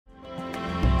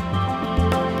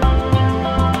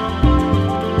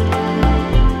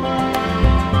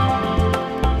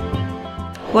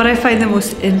What I find the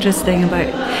most interesting about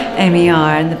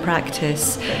MER and the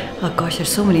practice, oh gosh,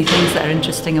 there's so many things that are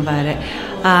interesting about it.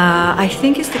 I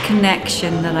think it's the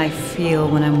connection that I feel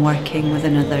when I'm working with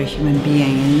another human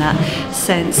being, and that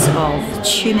sense of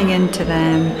tuning into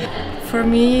them. For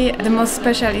me, the most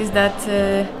special is that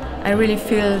I really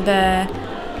feel the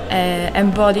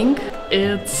embodying.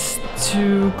 It's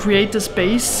to create a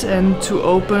space and to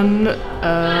open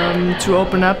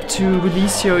up, to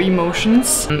release your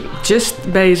emotions.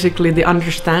 Just basically the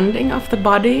understanding of the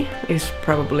body is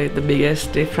probably the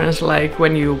biggest difference, like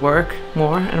when you work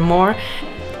more and more.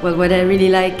 Well, what I really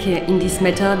like in this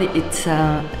method, it's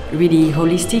really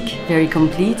holistic, very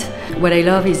complete. What I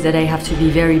love is that I have to be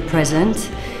very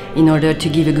present in order to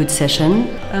give a good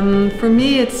session. For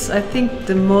me, I think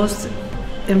the most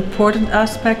important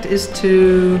aspect is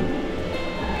to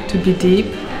be deep.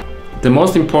 The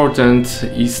most important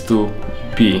is to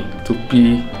be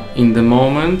in the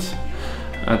moment.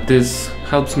 This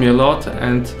helps me a lot,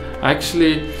 and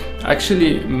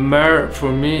actually MER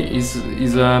for me is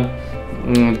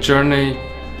a journey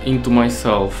into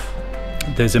myself.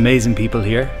 There's amazing people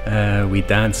here. We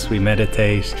dance, we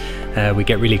meditate, we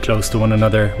get really close to one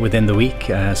another within the week,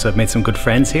 so I've made some good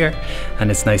friends here, and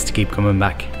it's nice to keep coming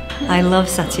back. I love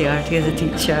Satyarthi as a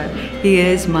teacher. He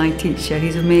is my teacher.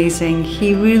 He's amazing.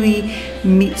 He really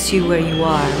meets you where you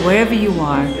are, wherever you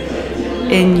are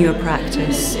in your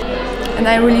practice. And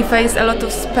I really face a lot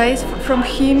of space from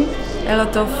him, a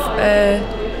lot of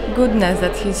goodness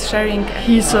that he's sharing.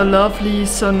 He's so lovely,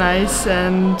 so nice,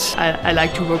 and I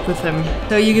like to work with him.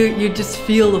 So you just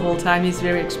feel the whole time he's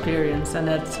very experienced, and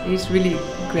he's really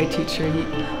a great teacher.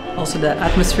 Also the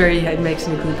atmosphere he makes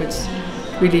in the group, it's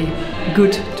really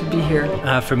good to be here.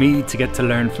 For me, to get to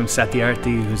learn from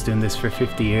Satyarthi, who's doing this for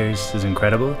 50 years, is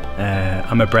incredible.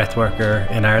 I'm a breath worker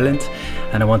in Ireland,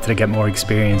 and I wanted to get more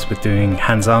experience with doing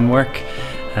hands-on work.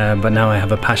 But now I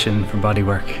have a passion for body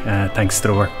work, thanks to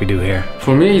the work we do here.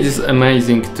 For me, it is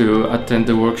amazing to attend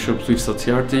the workshops with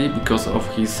Satyarthi because of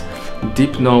his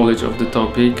deep knowledge of the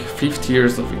topic, 50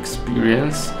 years of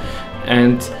experience,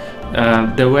 and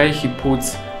the way he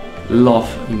puts love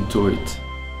into it.